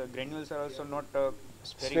 because granules are also not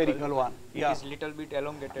Spherical one. It Yeah. is little bit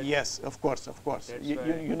elongated. Yes, of course. That's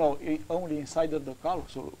Only inside of the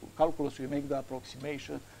calculus we make the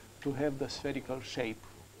approximation to have the spherical shape,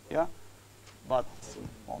 yeah. But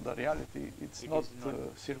on the reality, it's It not, is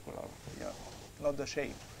not. circular, yeah. Not the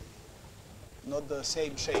shape, not the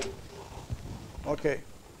same shape. Okay.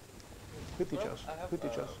 Cât e ceas? Cât e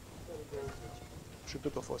ceas? Și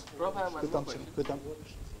cât a fost? Prof, I have one Cât more am question. ținut? Cât am?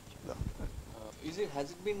 Da. Has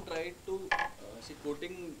it been tried to see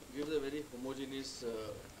coating gives a very homogeneous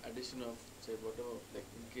addition of say whatever, like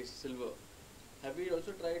in case silver. Have we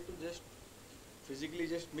also tried to just physically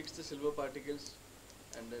just mix the silver particles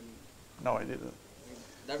and then No, I didn't.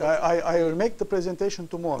 that I will make the presentation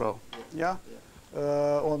tomorrow. Yeah. Yeah.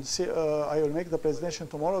 I will make the presentation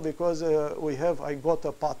tomorrow because I got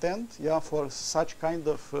a patent, yeah, for such kind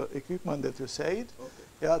of equipment that you said, Okay.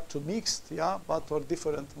 yeah, to mix, yeah, but for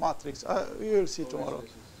different matrix. You will see tomorrow.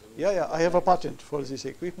 Congratulations. Yeah, I have a patent for this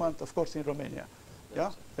equipment, of course, in Romania.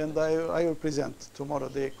 Yeah, and I will present tomorrow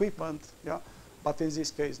the equipment. Yeah, but in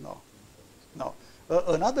this case, no.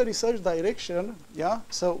 another research direction, yeah,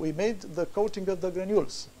 so we made the coating of the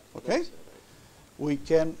granules, okay? We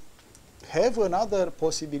can have another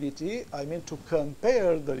possibility, I mean, to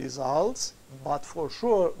compare the results, but for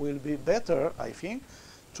sure will be better, I think,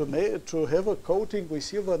 to have a coating with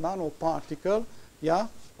silver nanoparticle, yeah,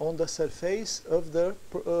 on the surface of the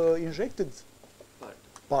injected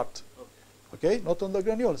part. Okay, not on the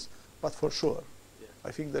granules, but for sure. Yeah.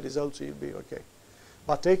 I think the results will be okay.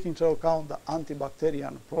 But take into account the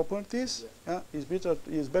antibacterial properties, yeah, is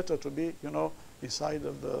better to be, you know, inside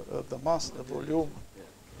of the mass, the volume. Yeah.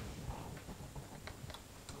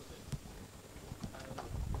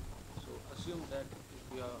 So assume that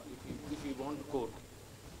if we want to coat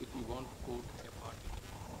a particle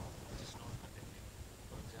which is not conducting,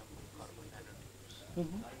 for example, carbon nanotubes,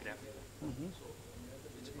 graphene. So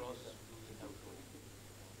which process do we have to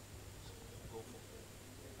go for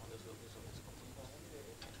on the surface of this composite?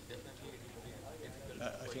 Definitely it will be difficult.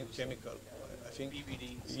 I think chemical. I think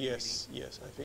PVD, yes, yes. I think.